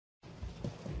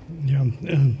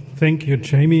Thank you,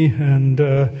 Jamie, and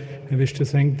I wish to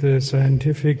thank the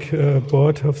scientific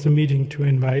board of the meeting to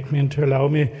invite me and to allow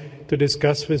me to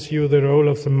discuss with you the role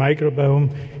of the microbiome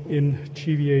in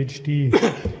GvHD.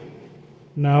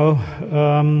 Now,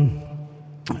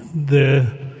 the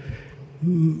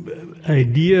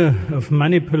idea of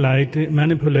manipulating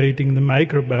the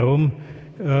microbiome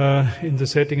in the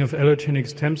setting of allogenic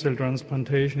stem cell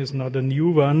transplantation is not a new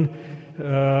one.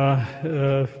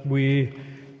 We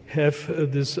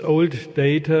have this old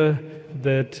data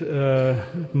that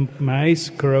mice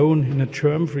grown in a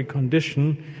germ-free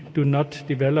condition do not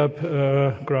develop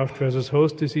graft versus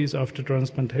host disease after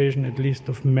transplantation, at least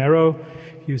of marrow.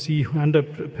 You see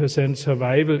 100%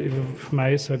 survival if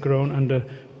mice are grown under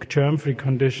germ-free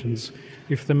conditions.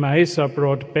 If the mice are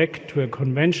brought back to a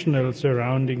conventional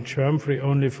surrounding germ-free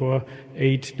only for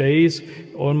 8 days,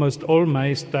 almost all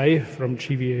mice die from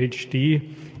GvHD.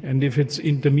 And if it's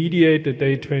intermediate at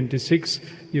day 26,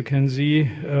 you can see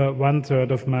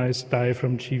 1/3 of mice die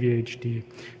from GvHD.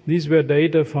 These were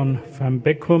data from Van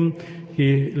Beckum.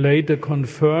 He later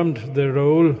confirmed the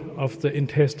role of the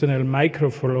intestinal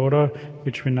microflora,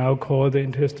 which we now call the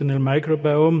intestinal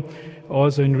microbiome,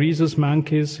 also in rhesus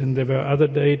monkeys, and there were other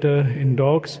data in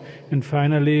dogs. And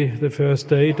finally, the first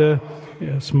data,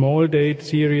 a small data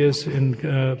series in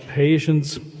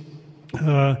patients,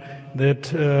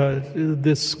 that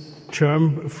this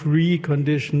germ-free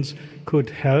conditions could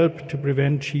help to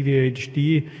prevent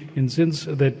GvHD. And since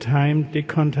that time,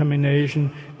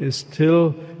 decontamination is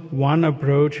still one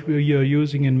approach we are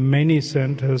using in many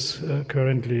centers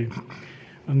currently.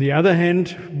 On the other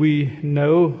hand, we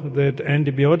know that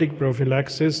antibiotic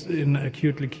prophylaxis in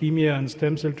acute leukemia and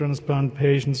stem cell transplant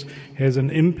patients has an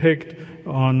impact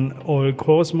on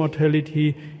all-cause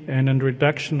mortality and a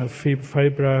reduction of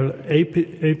febrile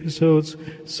episodes.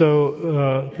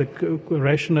 So the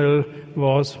rationale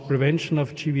was prevention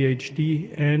of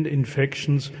GvHD and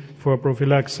infections for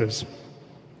prophylaxis.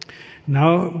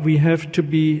 Now we have to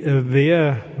be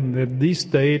aware that these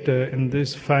data and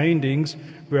these findings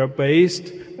were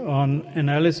based on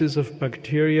analysis of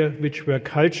bacteria which were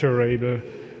culturable.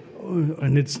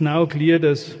 And it's now clear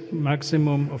that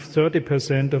maximum of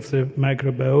 30% of the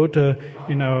microbiota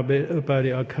in our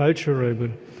body are culturable.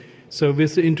 So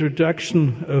with the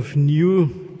introduction of new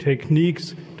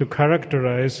techniques to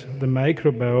characterize the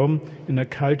microbiome in a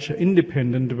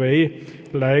culture-independent way,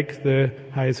 like the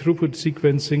high-throughput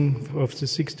sequencing of the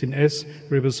 16S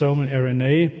ribosomal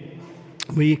RNA,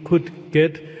 we could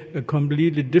get a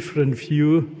completely different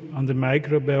view on the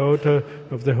microbiota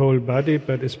of the whole body,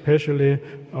 but especially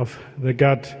of the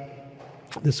gut.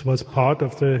 This was part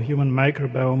of the Human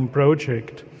Microbiome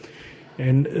Project.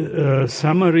 And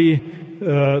summary,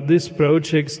 these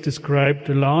projects described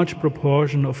a large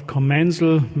proportion of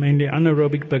commensal, mainly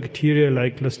anaerobic bacteria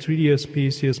like Clostridia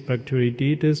species,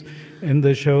 Bacteroidetes, and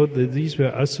they showed that these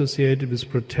were associated with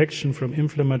protection from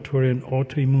inflammatory and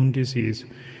autoimmune disease.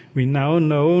 We now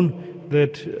know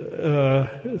that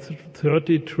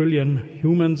 30 trillion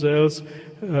human cells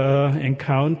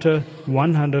encounter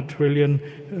 100 trillion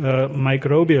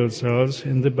microbial cells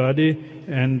in the body.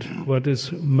 And what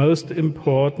is most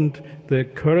important, the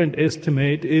current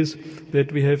estimate is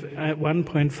that we have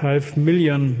 1.5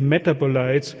 million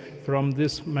metabolites from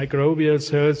these microbial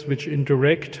cells which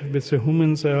interact with the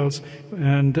human cells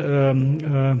and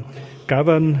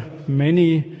govern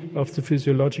many of the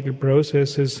physiological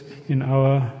processes in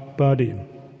our body.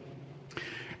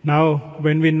 Now,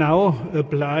 when we now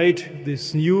applied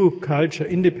these new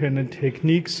culture-independent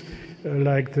techniques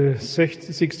like the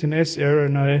 16S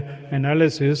RNA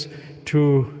analysis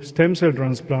to stem cell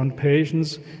transplant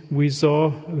patients, we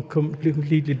saw a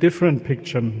completely different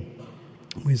picture.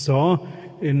 We saw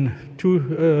in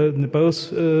both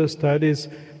studies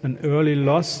an early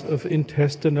loss of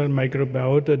intestinal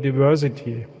microbiota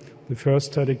diversity. The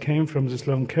first study came from the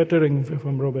Sloan Kettering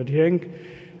from Robert Yank.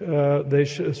 They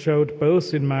showed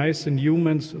both in mice and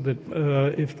humans that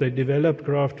if they developed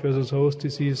graft versus host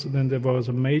disease, then there was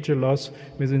a major loss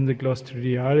within the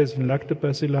Clostridialis and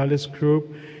Lactobacillis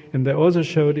group. And they also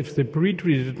showed if they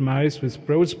pre-treated mice with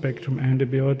broad-spectrum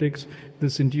antibiotics,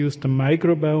 this induced a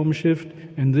microbiome shift,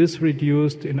 and this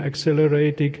reduced in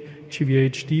accelerated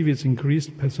GvHD with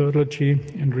increased pathology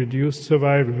and reduced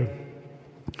survival.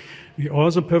 We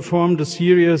also performed a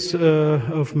series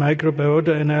of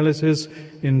microbiota analysis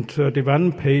in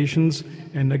 31 patients,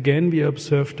 and again we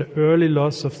observed the early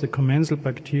loss of the commensal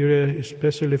bacteria,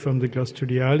 especially from the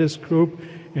Clostridialis group.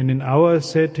 And in our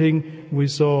setting, we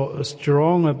saw a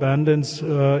strong abundance,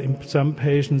 in some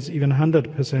patients even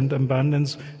 100%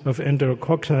 abundance of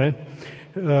Enterococci.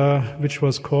 which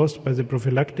was caused by the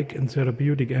prophylactic and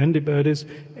therapeutic antibodies,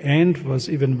 and was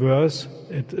even worse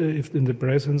if in the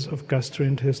presence of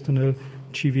gastrointestinal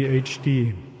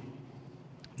GvHD.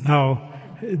 Now,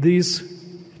 these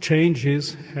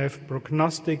changes have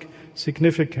prognostic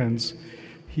significance.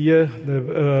 Here,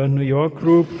 the New York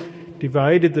group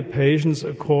divided the patients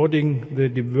according to the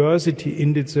diversity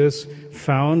indices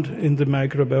found in the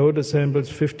microbiota samples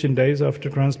 15 days after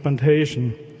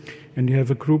transplantation. And you have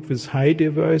a group with high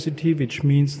diversity, which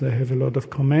means they have a lot of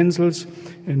commensals,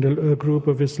 and a group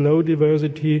with low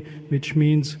diversity, which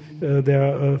means there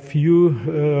are a few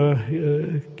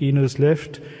genus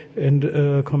left, and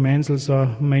commensals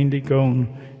are mainly gone.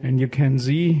 And you can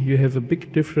see you have a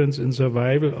big difference in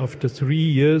survival after 3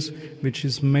 years, which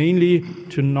is mainly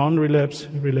to non-relapse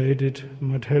related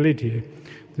mortality.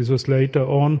 This was later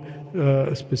on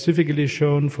specifically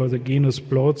shown for the genus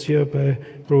Plautia by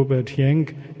Robert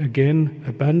Yenck. Again,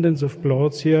 abundance of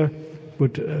Plautia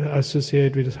would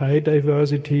associate with high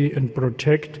diversity and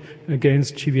protect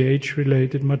against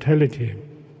GvH-related mortality.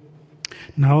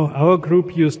 Now, our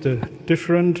group used a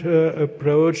different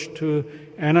approach to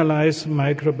analyze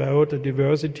microbiota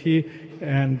diversity,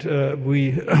 and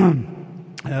we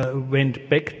went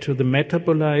back to the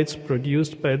metabolites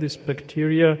produced by this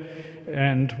bacteria.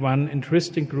 And one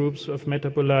interesting group of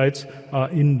metabolites are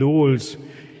indoles.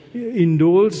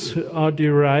 Indoles are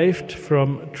derived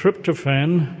from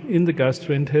tryptophan in the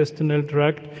gastrointestinal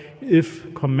tract.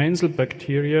 If commensal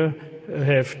bacteria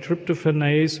have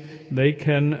tryptophanase, they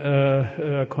can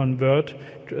convert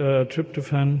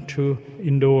tryptophan to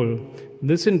indole.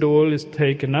 This indole is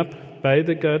taken up by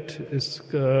the gut, is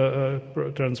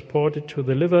transported to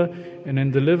the liver, and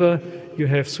in the liver you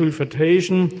have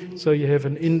sulfatation, so you have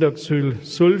an indoxyl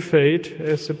sulfate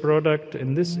as a product,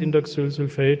 and this indoxyl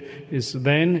sulfate is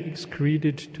then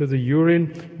excreted to the urine,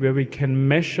 where we can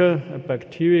measure a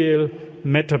bacterial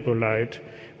metabolite.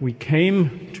 We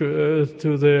came to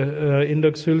the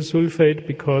indoxyl sulfate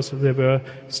because there were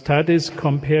studies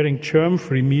comparing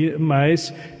germ-free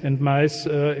mice and mice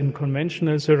in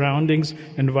conventional surroundings,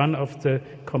 and one of the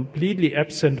completely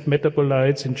absent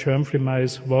metabolites in germ-free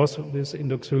mice was this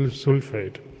indoxyl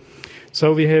sulfate.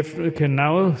 So we can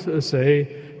now say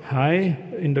high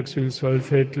indoxyl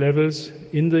sulfate levels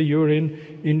in the urine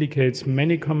indicates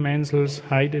many commensals,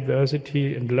 high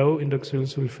diversity, and low indoxyl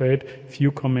sulfate,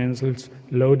 few commensals,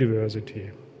 low diversity.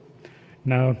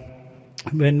 Now,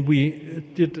 when we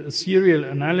did a serial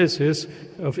analysis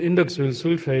of indoxyl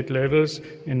sulfate levels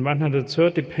in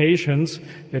 130 patients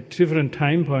at different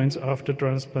time points after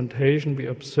transplantation, we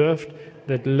observed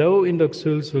that low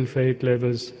indoxyl sulfate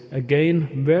levels, again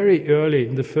very early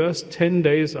in the first 10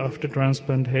 days after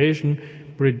transplantation,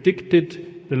 predicted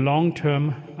the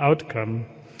long-term outcome.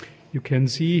 You can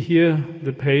see here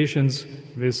the patients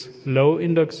with low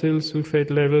indoxyl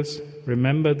sulfate levels.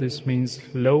 Remember, this means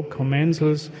low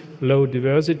commensals, low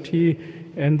diversity,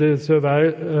 and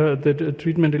the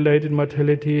treatment-related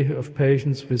mortality of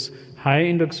patients with high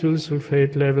indoxyl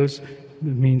sulfate levels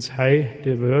means high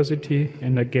diversity,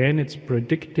 and again it's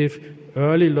predictive.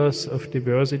 Early loss of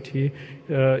diversity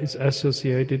is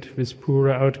associated with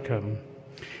poorer outcome.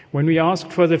 When we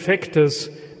asked for the factors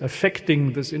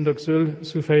affecting this indoxyl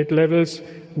sulfate levels,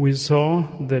 we saw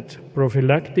that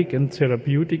prophylactic and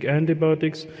therapeutic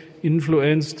antibiotics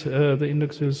influenced the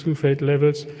indoxyl sulfate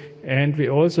levels, and we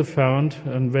also found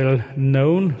a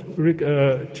well-known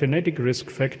genetic risk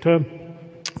factor,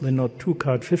 the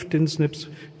NOT2-CARD15 SNPs,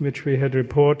 which we had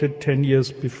reported 10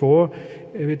 years before,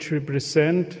 which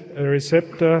represent a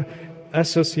receptor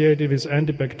associated with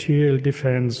antibacterial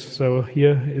defense. So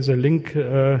here is a link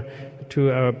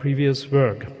to our previous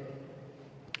work.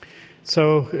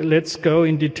 So let's go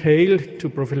in detail to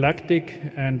prophylactic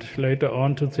and later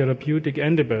on to therapeutic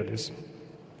antibodies.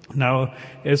 Now,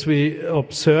 as we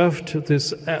observed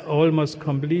this almost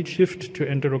complete shift to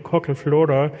enterococcal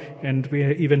flora, and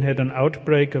we even had an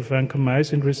outbreak of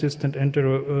vancomycin-resistant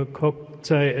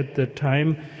enterococci at the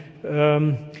time,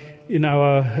 in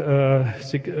our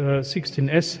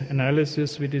 16S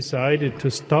analysis, we decided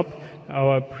to stop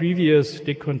our previous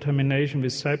decontamination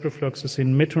with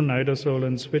ciprofloxacin metronidazole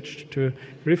and switched to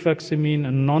rifaximin,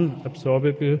 a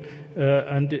non-absorbable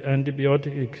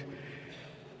antibiotic.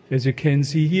 As you can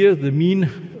see here, the mean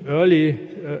early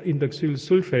indoxyl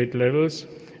sulfate levels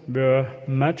were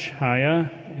much higher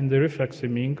in the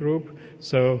rifaximin group.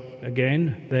 So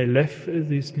again,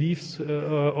 this leaves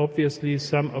obviously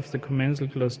some of the commensal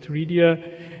Clostridia.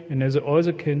 And as you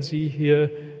also can see here,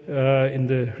 in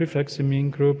the rifaximin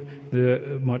group,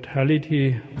 the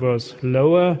mortality was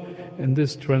lower, and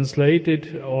this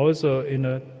translated also in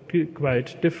a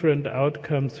quite different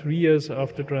outcome 3 years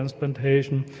after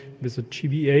transplantation, with a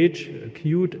GvH,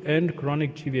 acute and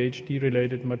chronic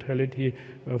GvHD-related mortality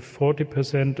of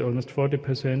 40%, almost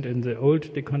 40% in the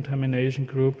old decontamination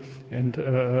group, and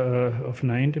of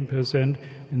 19%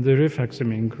 in the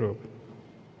rifaximin group.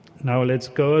 Now let's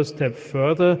go a step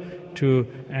further to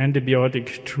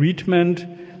antibiotic treatment.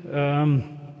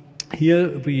 Here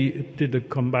we did a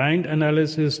combined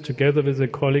analysis together with the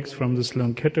colleagues from the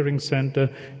Sloan Kettering Center,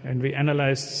 and we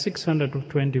analyzed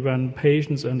 621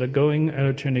 patients undergoing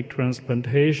allogeneic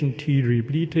transplantation,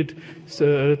 T-repleted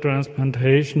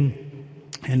transplantation,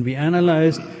 and we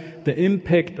analyzed the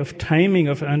impact of timing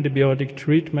of antibiotic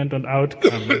treatment on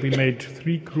outcome. We made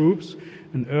 3 groups: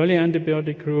 an early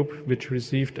antibiotic group, which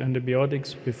received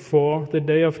antibiotics before the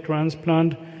day of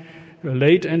transplant,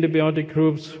 late antibiotic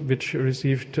groups, which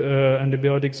received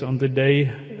antibiotics on the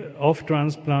day of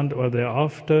transplant or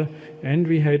thereafter, and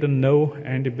we had a no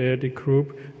antibiotic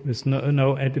group with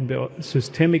no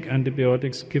systemic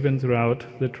antibiotics given throughout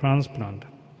the transplant.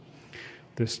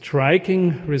 The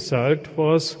striking result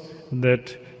was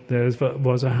that there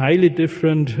was a highly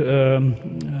different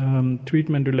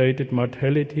treatment-related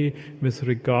mortality with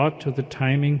regard to the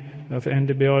timing of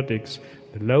antibiotics.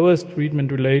 The lowest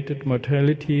treatment-related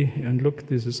mortality, and look,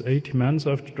 this is 80 months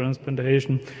after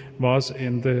transplantation, was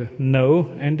in the no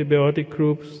antibiotic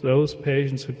groups, those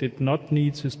patients who did not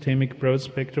need systemic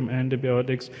broad-spectrum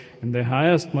antibiotics, and the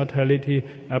highest mortality,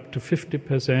 up to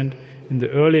 50%, in the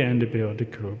early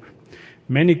antibiotic group.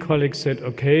 Many colleagues said,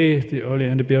 okay, the early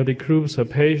antibiotic groups are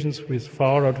patients with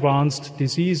far advanced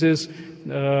diseases.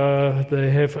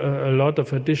 They have a lot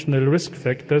of additional risk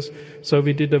factors. So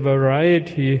we did a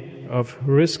variety of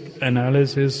risk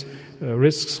analysis,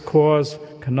 risk scores,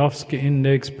 Karnofsky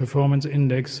index, performance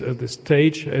index, the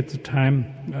stage at the time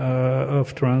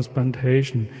of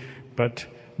transplantation. But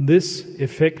this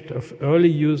effect of early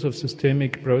use of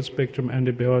systemic broad-spectrum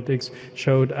antibiotics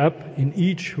showed up in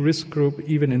each risk group,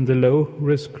 even in the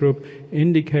low-risk group,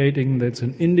 indicating that's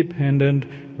an independent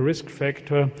risk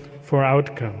factor for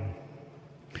outcome.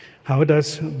 How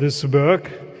does this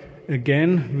work?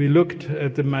 Again, we looked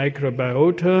at the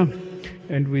microbiota,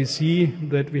 and we see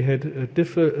that we had a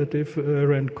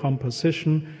different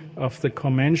composition of the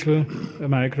commensal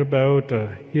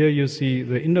microbiota. Here you see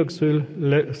the indoxyl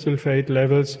sulfate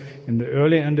levels in the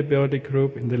early antibiotic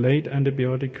group, in the late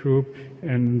antibiotic group,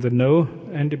 and the no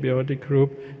antibiotic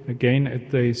group, again at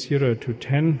day 0 to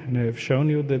 10. And I have shown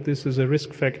you that this is a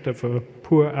risk factor for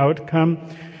poor outcome.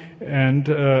 And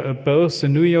both the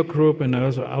New York group and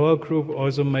also our group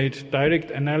also made direct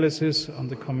analysis on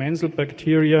the commensal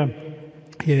bacteria.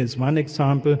 Here is one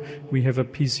example. We have a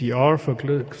PCR for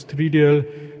Clostridial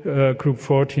group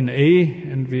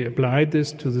 14A, and we applied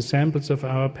this to the samples of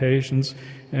our patients.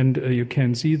 And you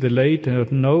can see the late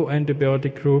no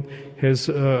antibiotic group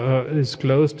is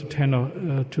close to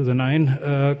 10 to the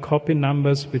 9 copy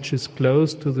numbers, which is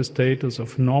close to the status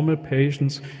of normal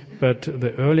patients. But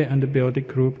the early antibiotic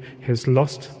group has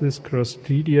lost this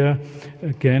Clostridia,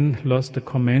 again lost a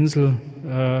commensal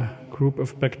group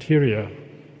of bacteria.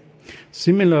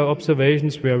 Similar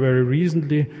observations were very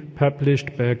recently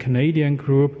published by a Canadian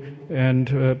group and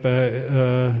by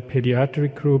a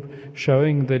pediatric group,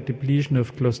 showing that depletion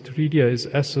of Clostridia is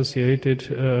associated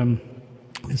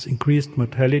with increased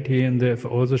mortality, and they have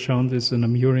also shown this in a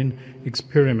murine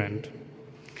experiment.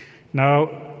 Now,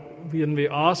 when we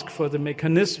ask for the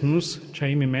mechanisms,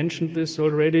 Jamie mentioned this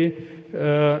already,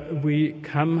 we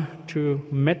come to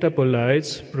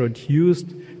metabolites produced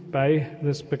by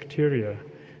this bacteria.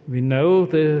 We know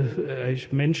I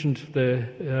mentioned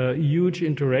the huge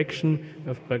interaction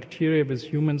of bacteria with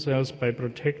human cells by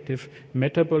protective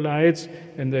metabolites,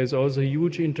 and there's also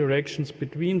huge interactions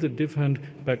between the different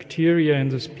bacteria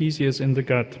and the species in the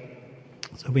gut.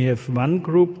 So we have one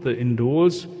group, the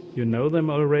indoles, you know them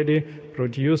already,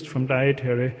 produced from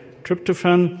dietary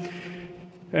tryptophan,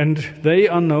 and they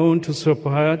are known to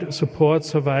support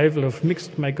survival of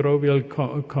mixed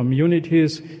microbial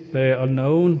communities. They are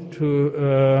known to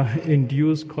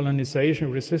induce colonization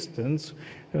resistance.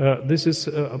 This is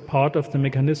a part of the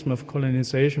mechanism of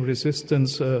colonization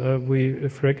resistance we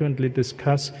frequently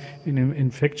discuss in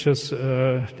infectious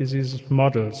diseases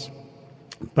models.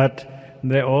 But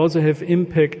they also have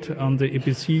impact on the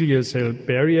epithelial cell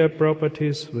barrier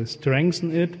properties. They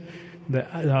strengthen it. They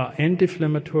are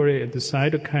anti-inflammatory at the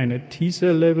cytokine at T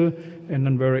cell level, and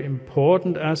a very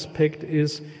important aspect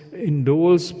is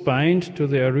indoles bind to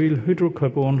the aryl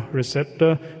hydrocarbon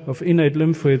receptor of innate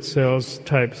lymphoid cells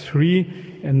type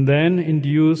 3 and then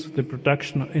induce the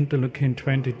production of interleukin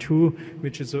 22,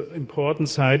 which is an important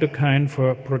cytokine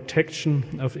for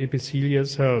protection of epithelial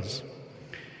cells.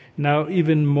 Now,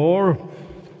 even more,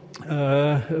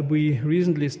 we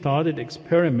recently started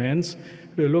experiments.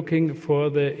 We're looking for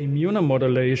the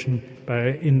immunomodulation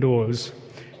by indoles.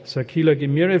 Sakila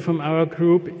Gimiri from our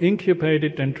group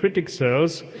incubated dendritic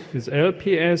cells with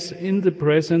LPS in the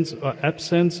presence or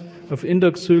absence of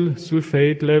indoxyl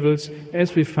sulfate levels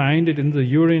as we find it in the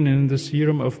urine and in the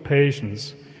serum of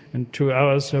patients. And to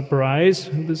our surprise,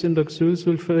 this indoxyl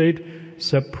sulfate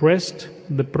suppressed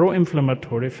the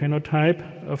pro-inflammatory phenotype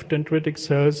of dendritic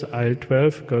cells.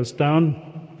 IL-12 goes down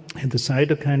at the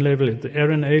cytokine level, at the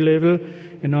RNA level,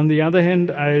 and on the other hand,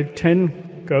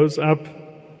 IL-10 goes up,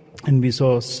 and we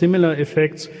saw similar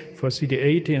effects for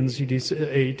CD80 and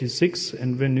CD86.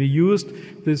 And when we used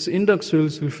this indoxyl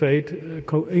sulfate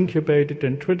incubated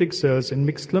dendritic cells in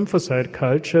mixed lymphocyte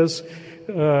cultures,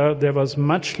 there was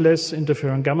much less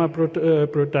interferon gamma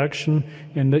production,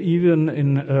 and even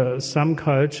in some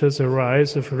cultures a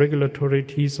rise of regulatory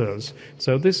T cells.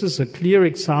 So this is a clear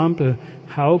example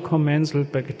how commensal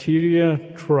bacteria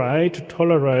try to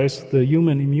tolerize the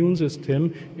human immune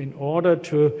system in order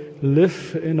to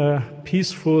live in a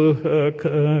peaceful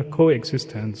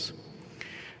coexistence.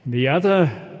 The other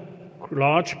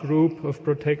large group of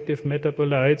protective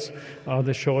metabolites are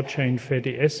the short-chain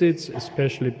fatty acids,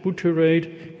 especially butyrate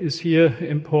is here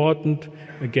important.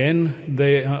 Again,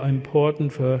 they are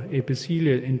important for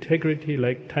epithelial integrity,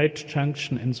 like tight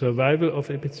junction and survival of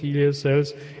epithelial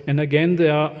cells. And again, they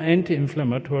are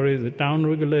anti-inflammatory. They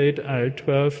downregulate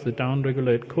IL-12, they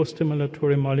downregulate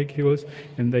co-stimulatory molecules,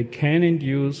 and they can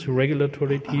induce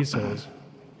regulatory T cells.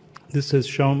 This is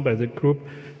shown by the group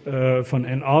von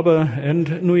Ann Arbor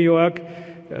and New York.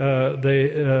 They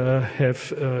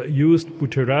have used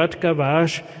butyrate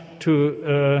gavage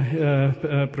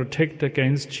to protect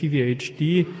against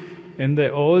GvHD, and they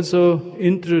also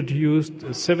introduced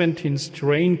a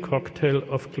 17-strain cocktail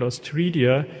of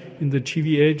Clostridia in the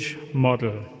GvH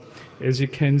model. As you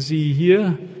can see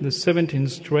here, the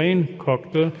 17-strain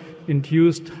cocktail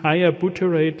induced higher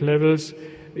butyrate levels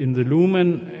in the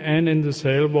lumen and in the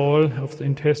cell wall of the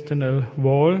intestinal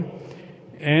wall,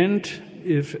 and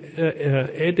if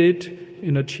added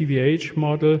in a GvH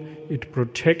model, it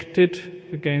protected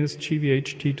against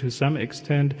GvHD to some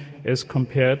extent as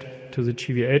compared to the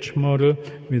GvH model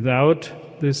without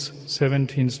this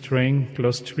 17-strain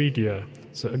Clostridia.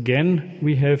 So again,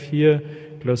 we have here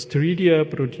Clostridia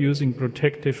producing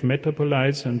protective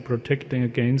metabolites and protecting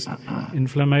against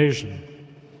inflammation.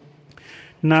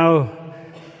 Now,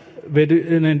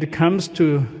 when it comes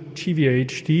to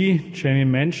GvHD, Jamie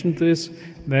mentioned this,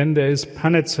 then there is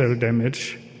Paneth cell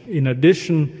damage in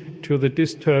addition to the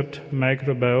disturbed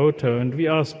microbiota. And we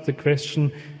asked the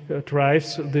question,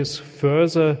 drives this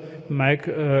further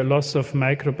loss of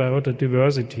microbiota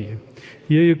diversity?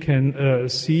 Here you can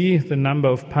see the number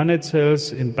of Paneth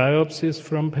cells in biopsies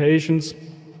from patients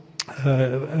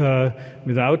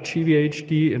without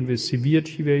GvHD and with severe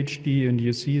GvHD, and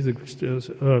you see the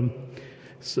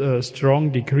strong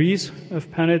decrease of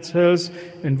Paneth cells,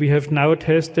 and we have now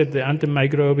tested the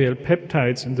antimicrobial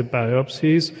peptides in the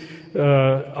biopsies,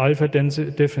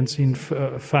 alpha-defensin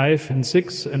 5 and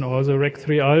 6, and also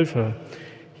REC3 alpha.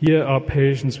 Here are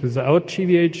patients without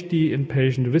GvHD and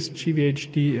patients with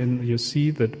GvHD, and you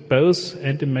see that both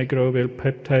antimicrobial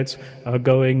peptides are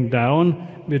going down,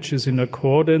 which is in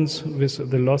accordance with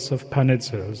the loss of Paneth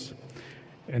cells.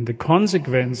 And the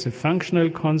consequence, the functional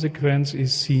consequence,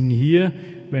 is seen here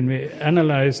when we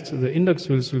analyzed the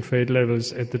indoxyl sulfate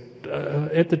levels at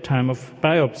the time of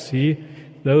biopsy.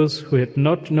 Those who had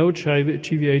no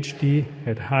GvHD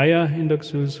had higher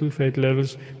indoxyl sulfate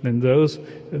levels than those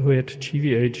who had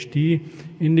GvHD,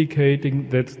 indicating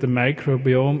that the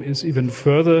microbiome is even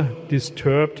further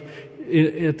disturbed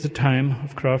at the time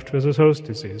of graft-versus-host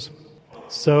disease.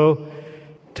 So,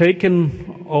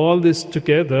 taking all this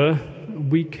together,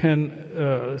 we can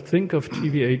think of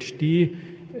GvHD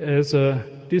as a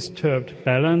disturbed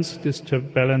balance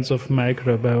of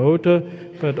microbiota,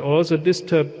 but also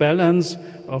disturbed balance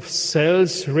of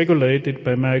cells regulated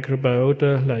by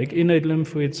microbiota, like innate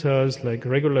lymphoid cells, like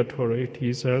regulatory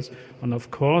T cells. And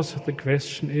of course, the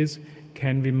question is,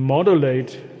 can we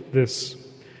modulate this?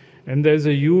 And there's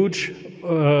a huge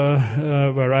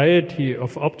variety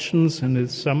of options, and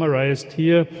it's summarized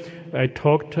here. I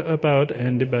talked about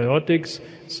antibiotics,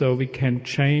 so we can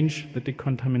change the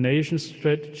decontamination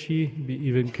strategy. We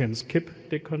even can skip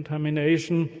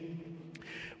decontamination.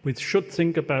 We should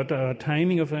think about our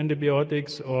timing of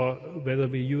antibiotics, or whether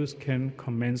we can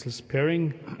commensal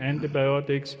sparing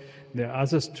antibiotics. There are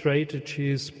other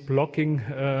strategies blocking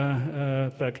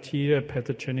bacteria,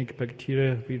 pathogenic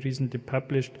bacteria. We recently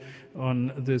published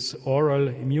on this oral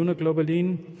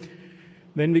immunoglobulin.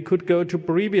 Then we could go to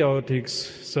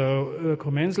prebiotics. So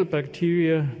commensal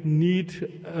bacteria need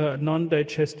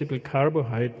non-digestible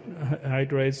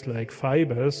carbohydrates like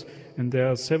fibers, and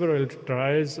there are several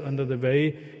trials under the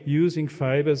way using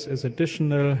fibers as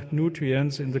additional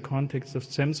nutrients in the context of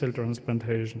stem cell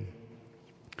transplantation.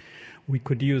 We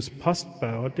could use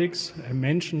postbiotics. I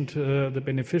mentioned the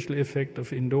beneficial effect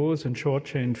of indole and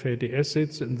short-chain fatty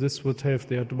acids, and this would have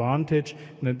the advantage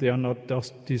that they are not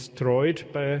just destroyed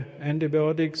by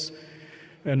antibiotics.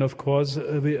 And of course,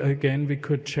 we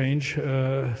could change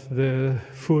the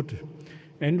food.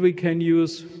 And we can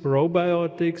use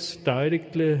probiotics,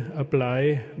 directly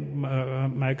apply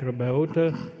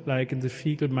microbiota, like in the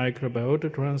fecal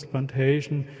microbiota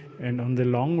transplantation, and on the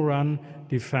long run,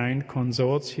 defined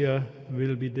consortia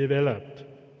will be developed.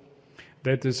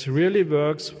 That this really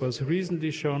works was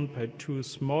recently shown by two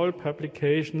small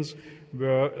publications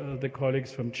where the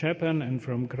colleagues from Japan and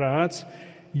from Graz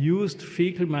used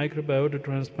fecal microbiota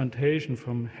transplantation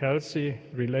from healthy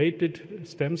related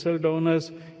stem cell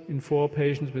donors in 4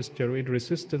 patients with steroid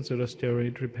resistance or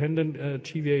steroid-dependent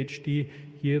GvHD.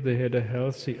 Here they had a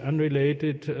healthy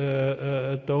unrelated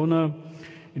donor.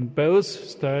 In both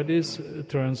studies,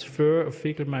 transfer of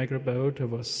fecal microbiota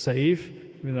was safe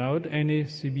without any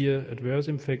severe adverse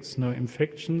effects, no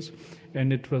infections.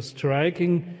 And it was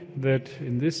striking that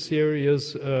in this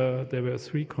series there were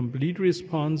 3 complete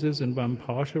responses and 1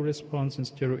 partial response in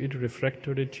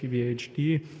steroid-refractory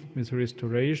GvHD with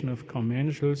restoration of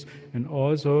commensals, and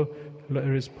also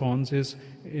responses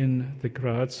in the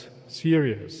Graz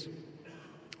series.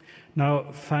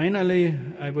 Now, finally,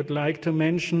 I would like to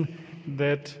mention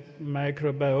that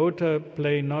microbiota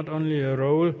play not only a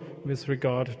role with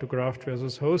regard to graft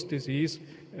versus host disease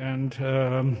and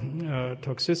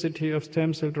toxicity of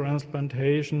stem cell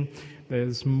transplantation. There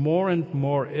is more and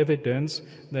more evidence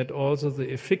that also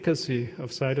the efficacy of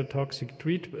cytotoxic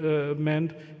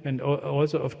treatment and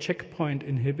also of checkpoint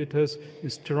inhibitors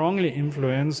is strongly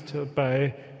influenced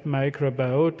by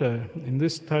microbiota. In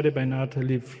this study by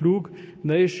Nathalie Pflug,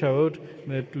 they showed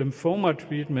that lymphoma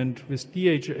treatment with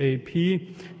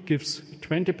DHAP gives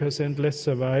 20% less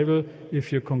survival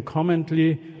if you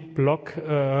concomitantly block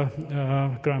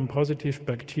gram-positive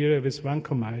bacteria with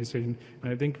vancomycin.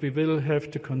 I think we will have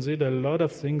to consider a lot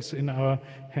of things in our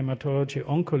hematology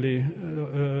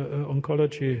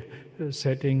oncology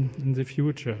setting in the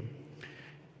future.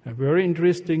 A very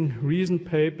interesting recent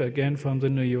paper, again from the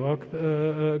New York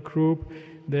group.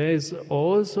 There is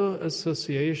also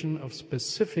association of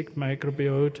specific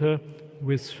microbiota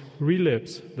with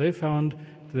relapse. They found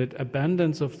that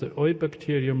abundance of the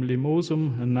Eubacterium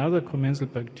limosum, another commensal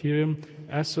bacterium,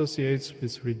 associates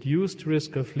with reduced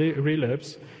risk of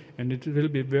relapse, and it will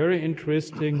be very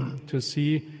interesting to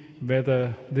see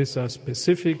whether these are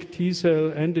specific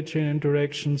T-cell antigen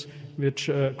interactions which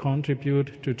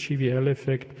contribute to GVL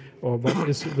effect, or what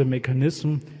is the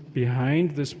mechanism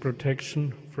behind this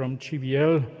protection from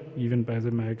GVL, even by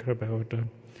the microbiota.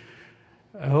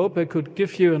 I hope I could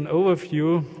give you an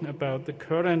overview about the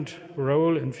current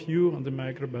role and view on the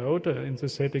microbiota in the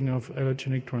setting of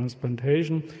allogeneic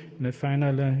transplantation. And I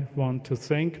finally want to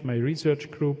thank my research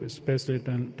group, especially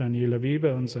Daniela Weber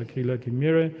and Sakila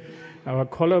Gimire, our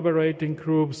collaborating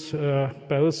groups,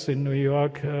 both in New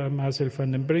York, Marcel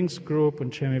van den Brink's group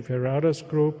and Jamie Ferrara's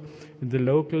group, at the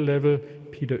local level,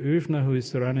 Peter Oefner, who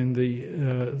is running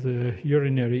the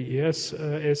urinary ES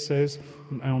assays,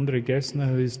 and Andre Gessner,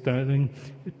 who is doing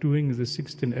the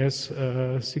 16S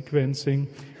sequencing.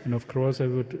 And of course, I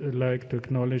would like to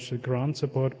acknowledge the grant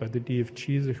support by the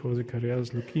DFG, the Jose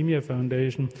Carreras Leukemia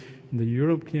Foundation, and the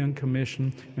European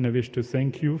Commission, and I wish to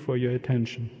thank you for your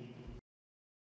attention.